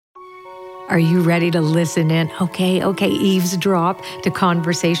Are you ready to listen in? Okay, eavesdrop to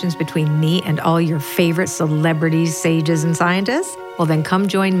conversations between me and all your favorite celebrities, sages, and scientists? Well, then come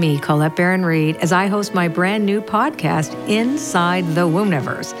join me, Colette Baron-Reid, as I host my brand new podcast, Inside the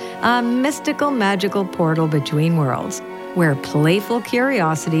WOONIVERSE, a mystical, magical portal between worlds, where playful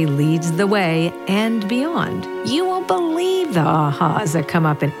curiosity leads the way and beyond. You won't believe the ahas that come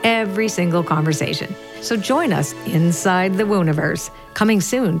up in every single conversation. So join us inside the WOONIVERSE, coming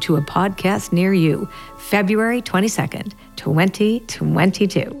soon to a podcast near you, February 22nd,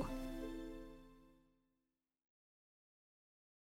 2022.